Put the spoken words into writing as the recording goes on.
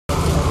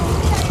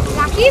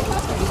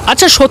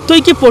আচ্ছা,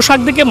 সত্যই কি পোশাক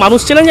দেখে মানুষ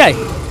চেনা যায়?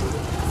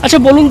 আচ্ছা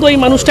বলুন তো, এই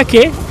মানুষটা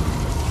কে?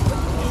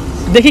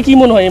 দেখে কি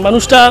মনে হয় এই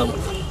মানুষটা,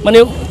 মানে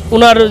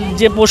ওনার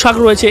যে পোশাক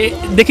রয়েছে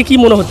দেখে কি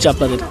মনে হচ্ছে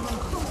আপনাদের?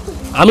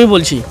 আমি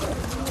বলছি,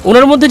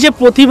 ওনার মধ্যে যে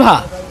প্রতিভা,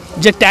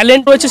 যে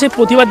ট্যালেন্ট রয়েছে, সেই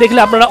প্রতিভা দেখলে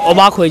আপনারা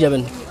অবাক হয়ে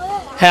যাবেন।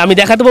 হ্যাঁ, আমি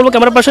দেখাতে বলবো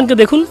ক্যামেরা পার্সনকে।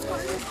 দেখুন,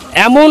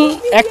 এমন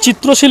এক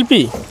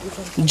চিত্রশিল্পী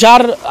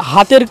যার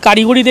হাতের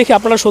কারিগরি দেখে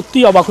আপনারা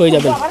সত্যিই অবাক হয়ে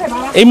যাবেন।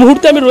 এই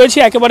মুহূর্তে আমি রয়েছি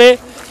একেবারে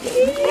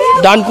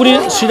ডানকুনির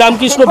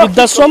শ্রীরামকৃষ্ণ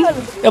বৃদ্ধাশ্রম,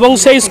 এবং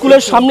সেই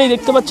স্কুলের সামনেই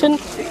দেখতে পাচ্ছেন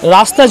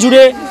রাস্তা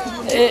জুড়ে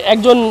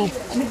একজন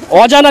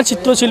অজানা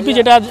চিত্রশিল্পী,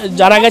 যেটা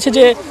জানা গেছে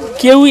যে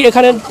কেউই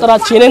এখানে তারা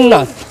চেনেন না,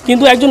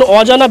 কিন্তু একজন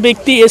অজানা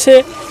ব্যক্তি এসে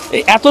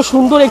এত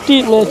সুন্দর একটি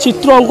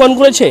চিত্র অঙ্কন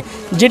করেছে,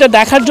 যেটা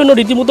দেখার জন্য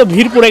রীতিমতো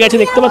ভিড় পড়ে গেছে।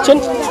 দেখতে পাচ্ছেন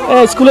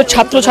স্কুলের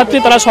ছাত্রছাত্রী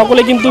তারা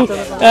সকলে কিন্তু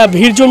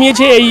ভিড়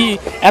জমিয়েছে এই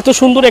এত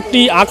সুন্দর একটি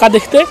আঁকা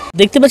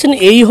দেখতে পাচ্ছেন।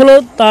 এই হলো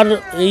তার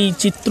এই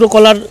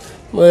চিত্রকলার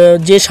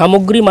যে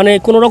সামগ্রী, মানে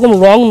কোনো রকম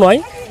রং নয়,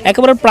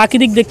 একেবারে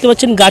প্রাকৃতিক। দেখতে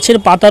পাচ্ছেন গাছের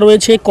পাতা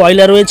রয়েছে,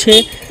 কয়লা রয়েছে,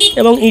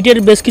 এবং ইটের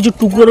বেশ কিছু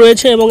টুকরো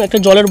রয়েছে, এবং একটা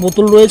জলের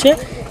বোতল রয়েছে।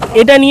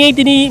 এটা নিয়েই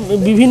তিনি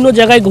বিভিন্ন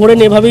জায়গায় ঘোরেন,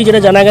 এভাবেই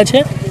যেটা জানা গেছে।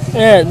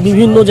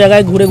 বিভিন্ন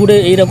জায়গায় ঘুরে ঘুরে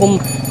এইরকম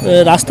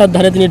রাস্তার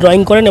ধারে তিনি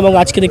ড্রয়িং করেন, এবং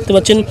আজকে দেখতে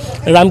পাচ্ছেন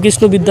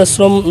রামকৃষ্ণ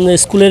বৃদ্ধাশ্রম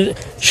স্কুলের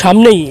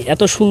সামনেই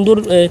এত সুন্দর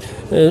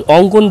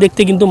অঙ্কন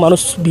দেখতে কিন্তু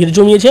মানুষ ভিড়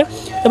জমিয়েছে।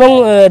 এবং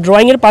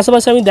ড্রয়িংয়ের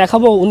পাশাপাশি আমি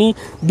দেখাবো, উনি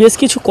বেশ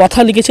কিছু কথা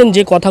লিখেছেন,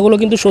 যে কথাগুলো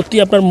কিন্তু সত্যি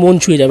আপনার মন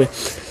ছুঁয়ে যাবে।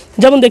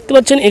 যেমন দেখতে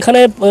পাচ্ছেন এখানে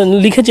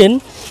লিখেছেন,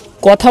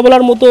 কথা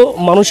বলার মতো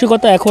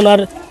মানসিকতা এখন আর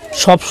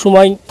সব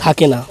সময়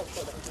থাকে না।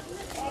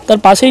 তার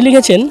পাশেই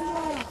লিখেছেন,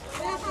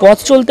 পথ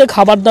চলতে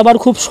খাবার দাবার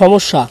খুব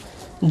সমস্যা,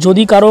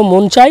 যদি কারো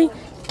মন চাই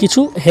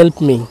কিছু হেল্প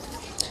মি।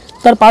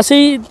 তার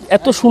পাশেই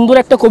এত সুন্দর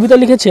একটা কবিতা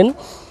লিখেছেন,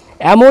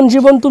 এমন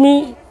জীবন তুমি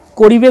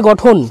করিবে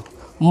গঠন,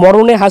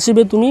 মরণে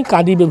হাসিবে তুমি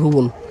কাঁদিবে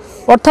ভুবন।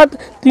 অর্থাৎ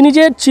তিনি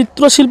যে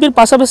চিত্রশিল্পীর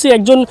পাশাপাশি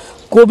একজন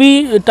কবি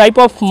টাইপ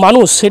অফ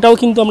মানুষ, সেটাও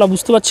কিন্তু আমরা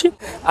বুঝতে পারছি।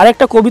 আর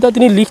একটা কবিতা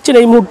তিনি লিখছেন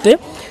এই মুহূর্তে,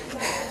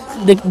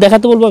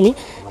 দেখাতে বলবো আমি।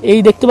 এই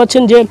দেখতে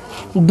পাচ্ছেন যে,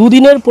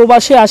 দুদিনের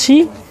প্রবাসে আসি,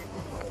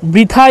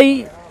 বৃথাই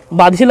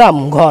বাঁধিলাম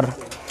ঘর,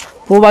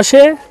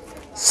 প্রবাসে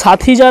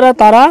সাথী যারা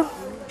তারা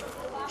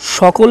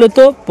সকলে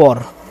তো পর।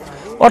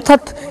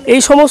 অর্থাৎ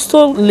এই সমস্ত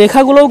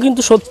লেখাগুলোও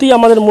কিন্তু সত্যিই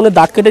আমাদের মনে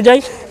দাগ কেটে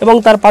যায়, এবং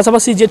তার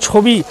পাশাপাশি যে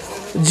ছবি,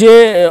 যে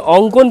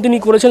অঙ্কন তিনি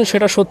করেছেন,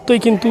 সেটা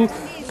সত্যিই কিন্তু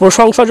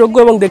প্রশংসাযোগ্য।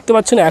 এবং দেখতে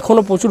পাচ্ছেন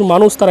এখনও প্রচুর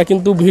মানুষ তারা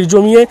কিন্তু ভিড়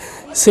জমিয়ে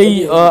সেই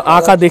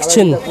আঁকা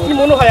দেখছেন। কি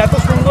মনে হয় এত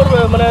সুন্দর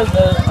মানে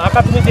আঁকা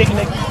তুমি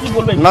দেখলে কি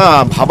বলবে? না,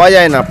 ভাবা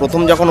যায় না।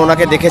 প্রথম যখন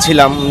ওনাকে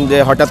দেখেছিলাম, যে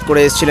হঠাৎ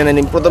করে এসেছিলেন,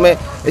 প্রথমে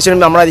এসেছিলেন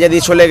আমরা যদি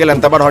চলে গেলাম,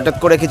 তারপর হঠাৎ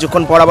করে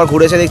কিছুক্ষণ পর আবার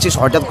ঘুরে এসে দেখছি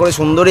হঠাৎ করে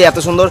সুন্দরই, এত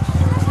সুন্দর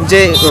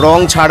যে রং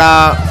ছাড়া,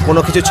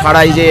 কোনো কিছু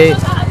ছাড়াই, যে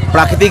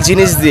প্রাকৃতিক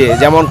জিনিস দিয়ে,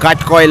 যেমন কাঠ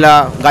কয়লা,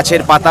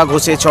 গাছের পাতা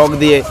ঘষে চক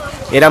দিয়ে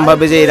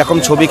এরমভাবে যে এরকম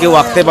ছবি কেউ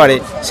আঁকতে পারে,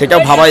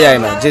 সেটাও ভাবা যায়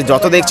না। যে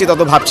যত দেখছি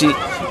তত ভাবছি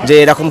যে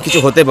এরকম কিছু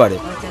হতে পারে,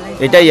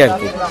 এটাই আর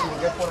কি।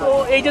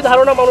 এই যে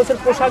ধারণা মানুষের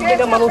পোশাক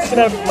দেখে, মানুষের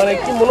মানে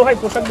কি মনে হয়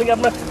পোশাক দেখে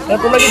আপনার,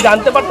 তোমরা কি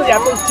জানতে পারতো যে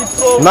এত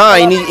চিত্র? না,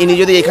 ইনি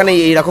যদি এখানে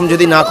এইরকম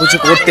যদি না কিছু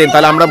করতেন,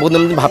 তাহলে আমরা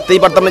ভাবতেই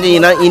পারতাম না যে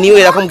ইনিও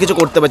এরকম কিছু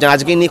করতে পারছেন।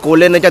 আজকে ইনি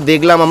করলেন, এটা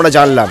দেখলাম, আমরা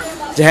জানলাম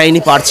যে হ্যাঁ,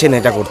 ইনি পারছেন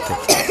এটা করতে।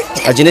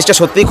 আর জিনিসটা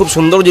সত্যিই খুব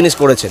সুন্দর জিনিস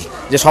করেছেন,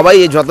 যে সবাই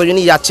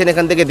যতজনই যাচ্ছেন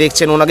এখান থেকে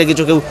দেখছেন, ওনাকে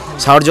কিছু কেউ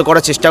সাহায্য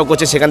করার চেষ্টাও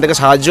করছে, সেখান থেকে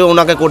সাহায্যও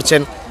ওনাকে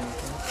করছেন।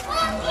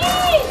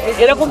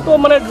 এরকম তো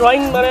মানে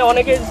ড্রয়িং, মানে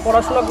অনেকে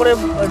পড়াশোনা করে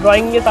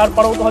ড্রয়িং নিয়ে,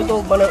 তারপরেও তো হয়তো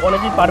মানে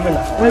অনেকেই পারবে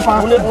না।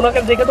 ওনাকে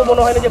দেখে তো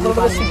মনে হয় না যে কোথা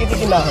থেকে শিখেছে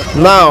কি না।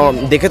 না,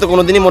 দেখে তো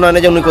কোনোদিনই মনে হয়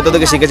না যে উনি কোথা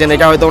থেকে শিখেছেন।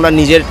 এটা হয়তো ওনার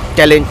নিজের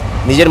ট্যালেন্ট,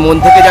 নিজের মন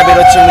থেকে যা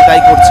বেরোচ্ছে উনি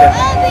তাই করছেন।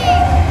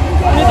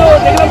 উনি তো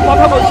দেখলাম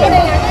কথা বলছেন,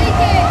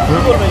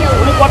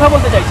 উনি কথা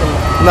বলতে চাইছেন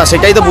না,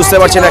 সেটাই তো বুঝতে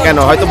পারছি না কেন।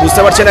 হয়তো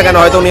বুঝতে পারছি না কেন,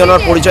 হয়তো উনি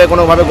ওনার পরিচয়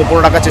কোনোভাবে গোপন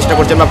রাখার চেষ্টা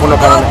করছেন বা কোনো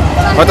কারণে,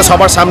 হয়তো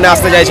সবার সামনে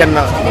আসতে চাইছেন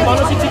না।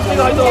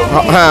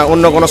 হ্যাঁ,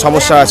 অন্য কোনো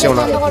সমস্যা আছে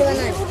ওনার।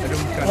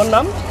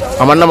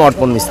 আমার নাম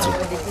অর্পণ মিস্ত্রি।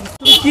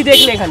 কি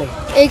দেখলে এখানে?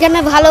 এইখানে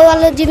ভালো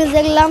ভালো জিনিস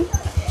দেখলাম,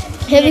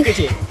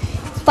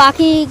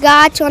 পাখি,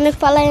 গাছ, অনেক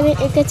পালা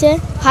এঁকেছে,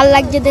 ভালো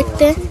লাগছে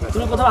দেখতে।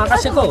 তুমি কোথাও আঁকা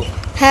শেখো?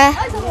 হ্যাঁ।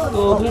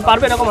 তো তুমি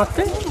পারবে এরকম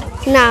আঁকতে?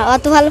 না,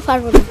 অত ভালো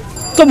পারবো না।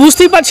 তো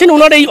বুঝতেই পারছেন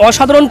ওনার এই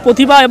অসাধারণ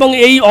প্রতিভা, এবং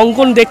এই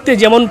অঙ্কন দেখতে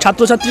যেমন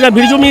ছাত্রছাত্রীরা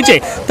ভিড় জমিয়েছে,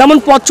 তেমন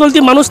পথ চলতি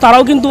মানুষ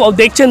তারাও কিন্তু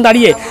দেখছেন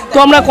দাঁড়িয়ে। তো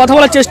আমরা কথা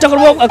বলার চেষ্টা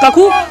করবো।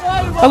 কাকু,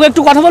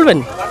 একটু কথা বলবেন?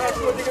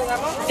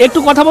 একটু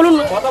কথা বলুন,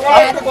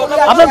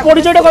 আপনার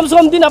পরিচয়টা কমসে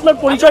কম দিন, আপনার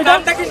পরিচয়টা।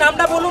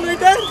 নামটা বলুন,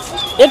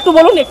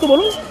 একটু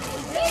বলুন।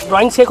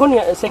 ড্রয়িং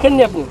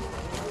শেখেননি আপনি,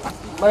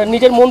 মানে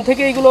নিজের মন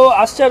থেকে এইগুলো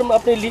আসছে আর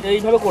আপনি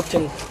এইভাবে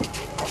করছেন?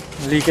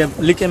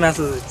 লিখে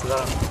মেসেজ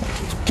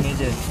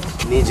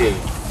নিজে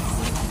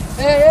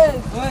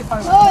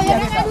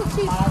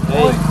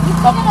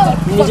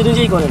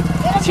নিজেই করেন।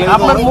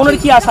 আপনার মনের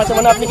কি আশা আছে,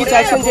 মানে আপনি কি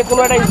চাইছেন যে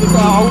কোনো একটা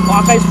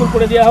আঁকা স্কুল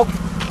করে দেওয়া হোক,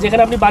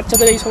 যেখানে আপনি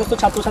বাচ্চাদের এই সমস্ত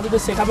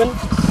ছাত্রছাত্রীদের শেখাবেন?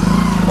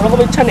 ওরকম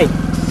ইচ্ছা নেই?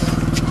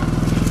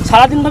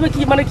 সারাদিনভাবে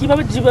কি মানে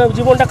কিভাবে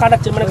জীবনটা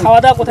কাটাচ্ছেন, মানে খাওয়া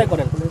দাওয়া কোথায়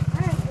করেন?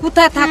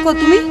 কোথায় থাকো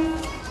তুমি?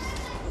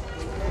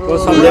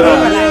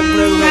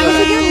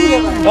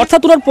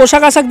 অর্থাৎ ওনার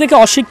পোশাক আশাক দেখে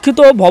অশিক্ষিত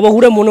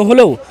ভবঘুরে মনে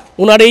হলেও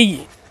ওনার এই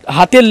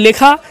হাতের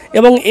লেখা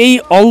এবং এই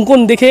অঙ্কন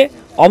দেখে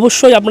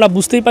অবশ্যই আপনারা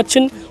বুঝতেই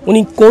পাচ্ছেন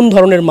উনি কোন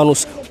ধরনের মানুষ,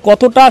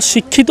 কতটা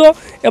শিক্ষিত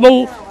এবং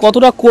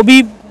কতটা কবি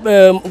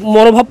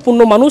মনোভাবপূর্ণ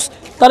মানুষ।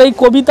 তার এই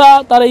কবিতা,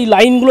 তার এই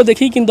লাইনগুলো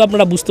দেখেই কিন্তু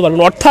আপনারা বুঝতে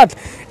পারবেন। অর্থাৎ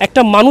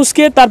একটা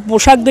মানুষকে তার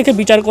পোশাক দেখে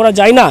বিচার করা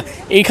যায় না,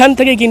 এইখান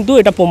থেকে কিন্তু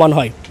এটা প্রমাণ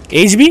হয়।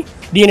 HB,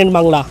 DNN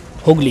Bangla,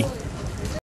 Hooghly.